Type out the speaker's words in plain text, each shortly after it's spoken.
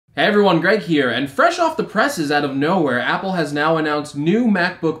Hey everyone, Greg here, and fresh off the presses out of nowhere, Apple has now announced new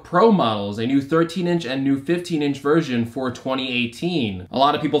MacBook Pro models, a new 13-inch and new 15-inch version for 2018. A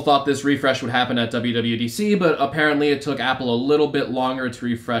lot of people thought this refresh would happen at WWDC, but apparently it took Apple a little bit longer to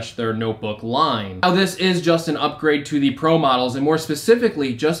refresh their notebook line. Now this is just an upgrade to the Pro models, and more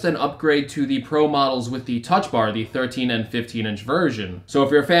specifically, just an upgrade to the Pro models with the Touch Bar, the 13 and 15-inch version. So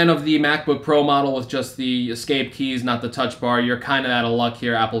if you're a fan of the MacBook Pro model with just the escape keys, not the Touch Bar, you're kind of out of luck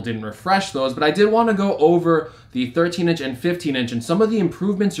here. Apple didn't refresh those, but I did want to go over the 13-inch and 15-inch and some of the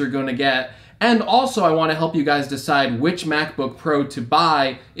improvements you're going to get, and also I want to help you guys decide which MacBook Pro to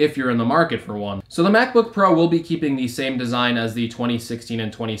buy if you're in the market for one. So the MacBook Pro will be keeping the same design as the 2016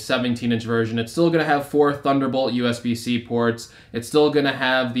 and 2017-inch version. It's still going to have 4 Thunderbolt USB-C ports. It's still going to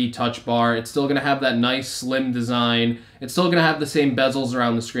have the Touch Bar. It's still going to have that nice slim design. It's still going to have the same bezels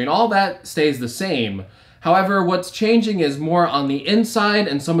around the screen. All that stays the same. However, what's changing is more on the inside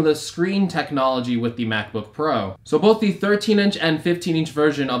and some of the screen technology with the MacBook Pro. So both the 13-inch and 15-inch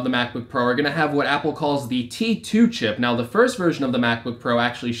version of the MacBook Pro are going to have what Apple calls the T2 chip. Now, the first version of the MacBook Pro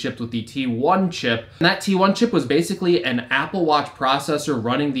actually shipped with the T1 chip, and that T1 chip was basically an Apple Watch processor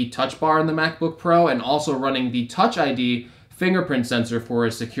running the Touch Bar in the MacBook Pro and also running the Touch ID fingerprint sensor for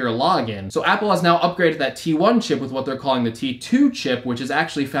a secure login. So Apple has now upgraded that T1 chip with what they're calling the T2 chip, which is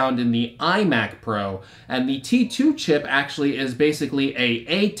actually found in the iMac Pro. And the T2 chip actually is basically a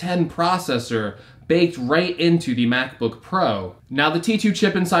A10 processor baked right into the MacBook Pro. Now the T2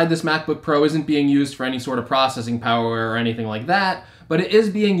 chip inside this MacBook Pro isn't being used for any sort of processing power or anything like that, but it is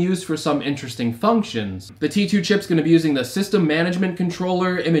being used for some interesting functions. The T2 chip's going to be using the System Management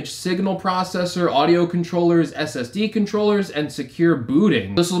Controller, Image Signal Processor, audio controllers, SSD controllers, and secure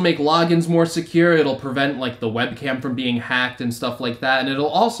booting. This will make logins more secure, it'll prevent like the webcam from being hacked and stuff like that, and it'll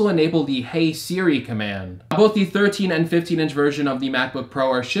also enable the Hey Siri command. Both the 13 and 15-inch version of the MacBook Pro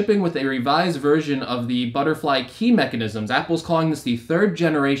are shipping with a revised version of the butterfly key mechanisms. Apple's calling this the 3rd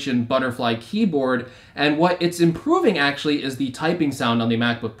generation butterfly keyboard, and what it's improving actually is the typing sound on the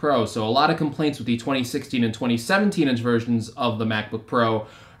MacBook Pro. So a lot of complaints with the 2016 and 2017-inch versions of the MacBook Pro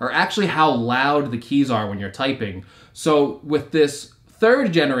are actually how loud the keys are when you're typing. So with this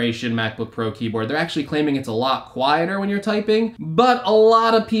 3rd generation MacBook Pro keyboard, they're actually claiming it's a lot quieter when you're typing, but a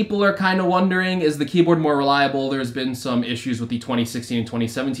lot of people are kind of wondering, is the keyboard more reliable? There's been some issues with the 2016 and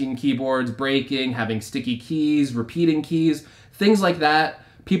 2017 keyboards, breaking, having sticky keys, repeating keys, things like that.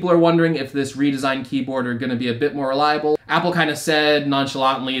 People are wondering if this redesigned keyboard are going to be a bit more reliable. Apple kind of said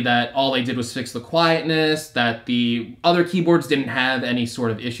nonchalantly that all they did was fix the quietness, that the other keyboards didn't have any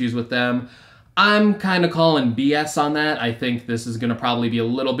sort of issues with them. I'm kind of calling BS on that. I think this is going to probably be a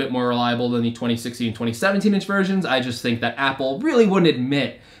little bit more reliable than the 2016 and 2017-inch versions. I just think that Apple really wouldn't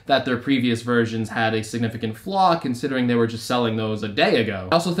admit that their previous versions had a significant flaw, considering they were just selling those a day ago.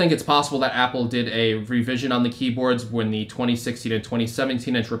 I also think it's possible that Apple did a revision on the keyboards when the 2016 and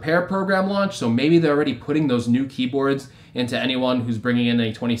 2017-inch repair program launched, so maybe they're already putting those new keyboards into anyone who's bringing in a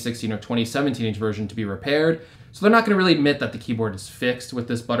 2016 or 2017-inch version to be repaired. So they're not going to really admit that the keyboard is fixed with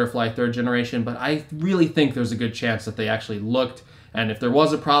this Butterfly 3rd generation, but I really think there's a good chance that they actually looked, and if there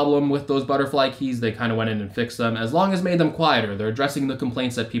was a problem with those butterfly keys, they kind of went in and fixed them, as long as made them quieter. They're addressing the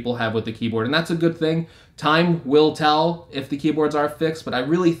complaints that people have with the keyboard, and that's a good thing. Time will tell if the keyboards are fixed, but I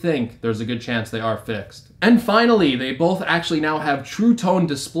really think there's a good chance they are fixed. And finally, they both actually now have True Tone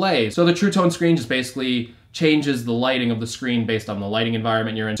display. So the True Tone screen just basically changes the lighting of the screen based on the lighting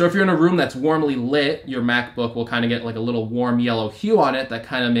environment you're in. So if you're in a room that's warmly lit, your MacBook will kind of get like a little warm yellow hue on it that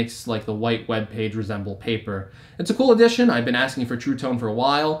kind of makes like the white web page resemble paper. It's a cool addition. I've been asking for True Tone for a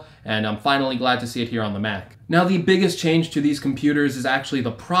while, and I'm finally glad to see it here on the Mac. Now the biggest change to these computers is actually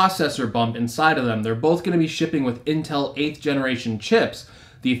the processor bump inside of them. They're both going to be shipping with Intel 8th generation chips.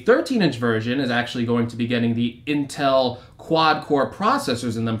 The 13-inch version is actually going to be getting the Intel quad-core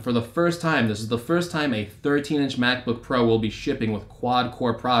processors in them for the first time. This is the first time a 13-inch MacBook Pro will be shipping with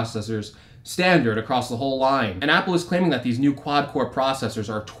quad-core processors standard across the whole line. And Apple is claiming that these new quad-core processors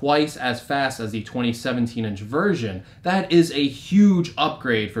are twice as fast as the 2017-inch version. That is a huge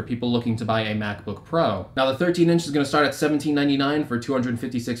upgrade for people looking to buy a MacBook Pro. Now the 13-inch is going to start at $1799 for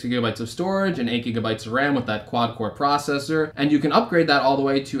 256 gigabytes of storage and 8 gigabytes of RAM with that quad-core processor, and you can upgrade that all the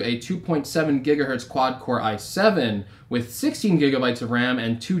way to a 2.7 gigahertz quad-core i7 with 16 gigabytes of RAM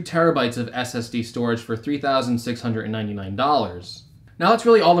and 2 terabytes of SSD storage for $3,699. Now that's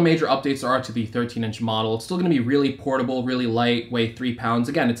really all the major updates there are to the 13-inch model. It's still going to be really portable, really light, weigh 3 pounds.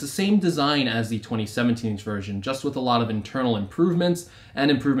 Again, it's the same design as the 2017-inch version, just with a lot of internal improvements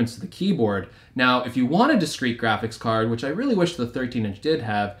and improvements to the keyboard. Now, if you want a discrete graphics card, which I really wish the 13-inch did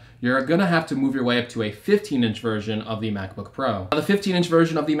have, you're gonna have to move your way up to a 15-inch version of the MacBook Pro. Now, the 15-inch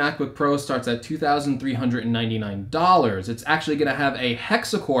version of the MacBook Pro starts at $2,399. It's actually gonna have a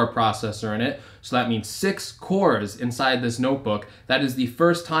hexa-core processor in it, so that means 6 cores inside this notebook. That is the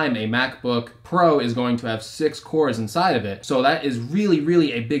first time a MacBook Pro is going to have 6 cores inside of it. So that is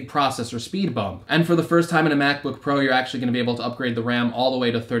really a big processor speed bump. And for the first time in a MacBook Pro, you're actually going to be able to upgrade the RAM all the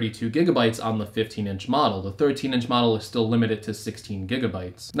way to 32 gigabytes on the 15-inch model. The 13-inch model is still limited to 16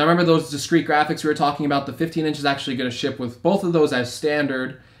 gigabytes. Now remember those discrete graphics we were talking about? The 15-inch is actually going to ship with both of those as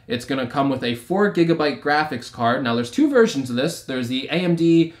standard. It's going to come with a 4 gigabyte graphics card. Now there's 2 versions of this. There's the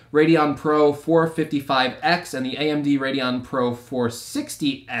AMD Radeon Pro 455X and the AMD Radeon Pro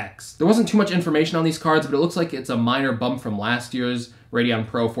 460X. There wasn't too much information on these cards, but it looks like it's a minor bump from last year's Radeon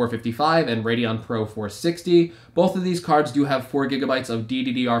Pro 455 and Radeon Pro 460. Both of these cards do have 4 gigabytes of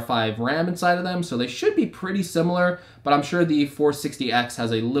DDR5 RAM inside of them, so they should be pretty similar, but I'm sure the 460X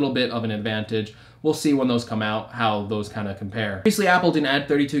has a little bit of an advantage. We'll see when those come out how those kind of compare. Obviously, Apple didn't add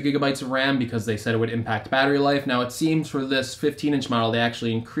 32 gigabytes of RAM because they said it would impact battery life. Now, it seems for this 15-inch model, they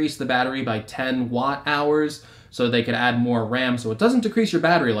actually increased the battery by 10 watt hours so they could add more RAM, so it doesn't decrease your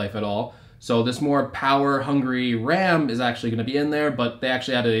battery life at all. So this more power-hungry RAM is actually going to be in there, but they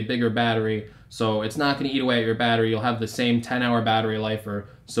actually added a bigger battery, so it's not going to eat away at your battery. You'll have the same 10-hour battery life, or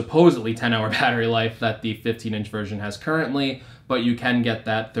supposedly 10-hour battery life that the 15-inch version has currently, but you can get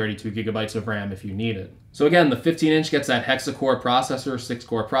that 32 gigabytes of RAM if you need it. So again, the 15-inch gets that hexa-core processor,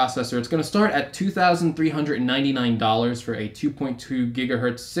 6-core processor. It's going to start at $2,399 for a 2.2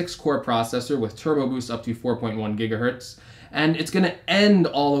 gigahertz 6-core processor with turbo boost up to 4.1 gigahertz. And it's going to end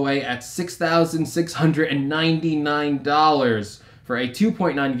all the way at $6,699 for a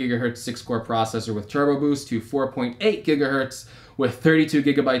 2.9 gigahertz 6-core processor with turbo boost to 4.8 gigahertz with 32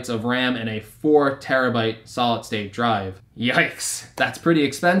 gigabytes of RAM and a 4 terabyte solid-state drive. Yikes, that's pretty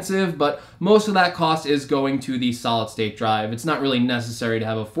expensive, but most of that cost is going to the solid-state drive. It's not really necessary to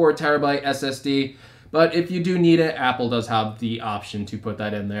have a 4 terabyte SSD, but if you do need it, Apple does have the option to put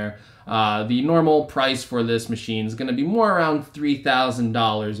that in there. The normal price for this machine is going to be more around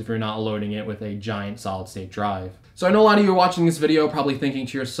 $3,000 if you're not loading it with a giant solid-state drive. So I know a lot of you are watching this video probably thinking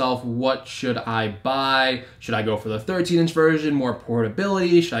to yourself, what should I buy? Should I go for the 13-inch version, more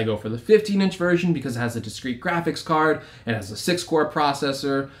portability? Should I go for the 15-inch version because it has a discrete graphics card, it has a 6-core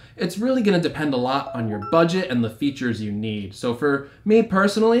processor? It's really going to depend a lot on your budget and the features you need. So for me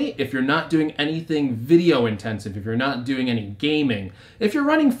personally, if you're not doing anything video intensive, if you're not doing any gaming, if you're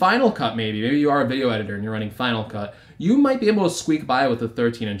running Final Cut maybe you are a video editor and you're running Final Cut, you might be able to squeak by with a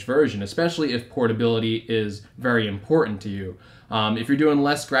 13-inch version, especially if portability is very important to you. If you're doing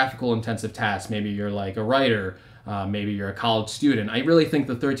less graphical intensive tasks, maybe you're like a writer, maybe you're a college student, I really think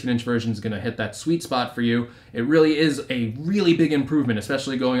the 13-inch version is going to hit that sweet spot for you. It really is a really big improvement,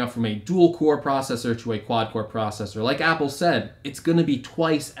 especially going up from a dual-core processor to a quad-core processor. Like Apple said, it's going to be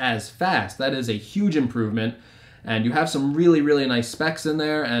twice as fast. That is a huge improvement. And you have some really nice specs in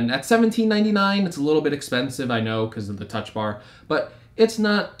there, and at $17.99, it's a little bit expensive, I know, because of the touch bar, but it's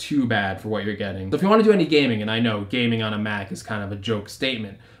not too bad for what you're getting. So if you want to do any gaming, and I know gaming on a Mac is kind of a joke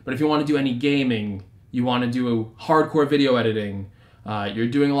statement, but if you want to do any gaming, you want to do hardcore video editing, you're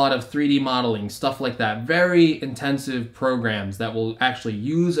doing a lot of 3D modeling, stuff like that, very intensive programs that will actually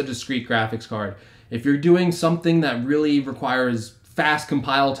use a discrete graphics card. If you're doing something that really requires fast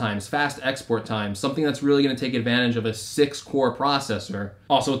compile times, fast export times, something that's really going to take advantage of a 6-core processor.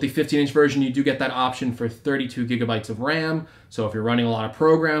 Also, with the 15-inch version, you do get that option for 32 gigabytes of RAM. So if you're running a lot of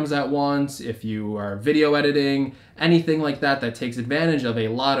programs at once, if you are video editing, anything like that that takes advantage of a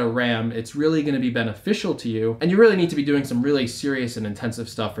lot of RAM, it's really going to be beneficial to you. And you really need to be doing some really serious and intensive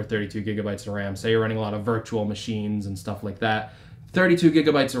stuff for 32 gigabytes of RAM. Say you're running a lot of virtual machines and stuff like that. 32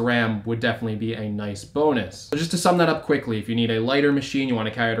 gigabytes of RAM would definitely be a nice bonus. So just to sum that up quickly, if you need a lighter machine, you want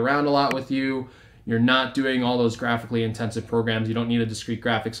to carry it around a lot with you, you're not doing all those graphically intensive programs, you don't need a discrete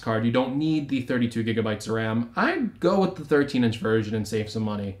graphics card, you don't need the 32 gigabytes of RAM, I'd go with the 13-inch version and save some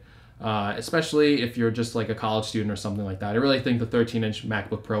money. Especially if you're just like a college student or something like that. I really think the 13-inch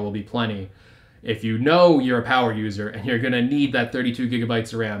MacBook Pro will be plenty. If you know you're a power user and you're going to need that 32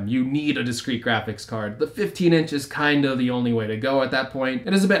 gigabytes of RAM, you need a discrete graphics card. The 15-inch is kind of the only way to go at that point.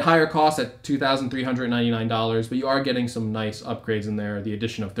 It is a bit higher cost at $2,399, but you are getting some nice upgrades in there. The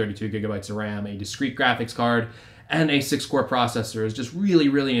addition of 32 gigabytes of RAM, a discrete graphics card, and a 6-core processor is just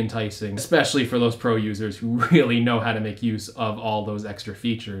really enticing, especially for those pro users who really know how to make use of all those extra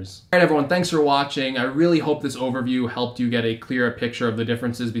features. All right, everyone, thanks for watching. I really hope this overview helped you get a clearer picture of the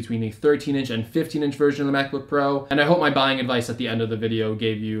differences between the 13-inch and 15-inch version of the MacBook Pro, and I hope my buying advice at the end of the video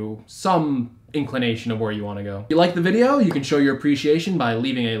gave you some inclination of where you want to go. If you like the video, you can show your appreciation by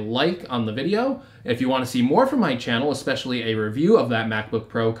leaving a like on the video. If you want to see more from my channel, especially a review of that MacBook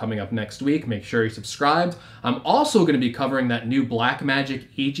Pro coming up next week, make sure you're subscribed. I'm also going to be covering that new Blackmagic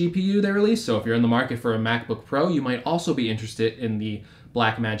eGPU they released, so if you're in the market for a MacBook Pro, you might also be interested in the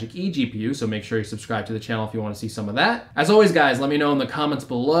Blackmagic eGPU, so make sure you subscribe to the channel if you want to see some of that. As always, guys, let me know in the comments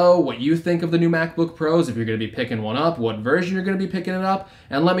below what you think of the new MacBook Pros, if you're going to be picking one up, what version you're going to be picking it up,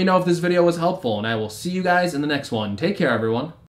 and let me know if this video was helpful, and I will see you guys in the next one. Take care, everyone.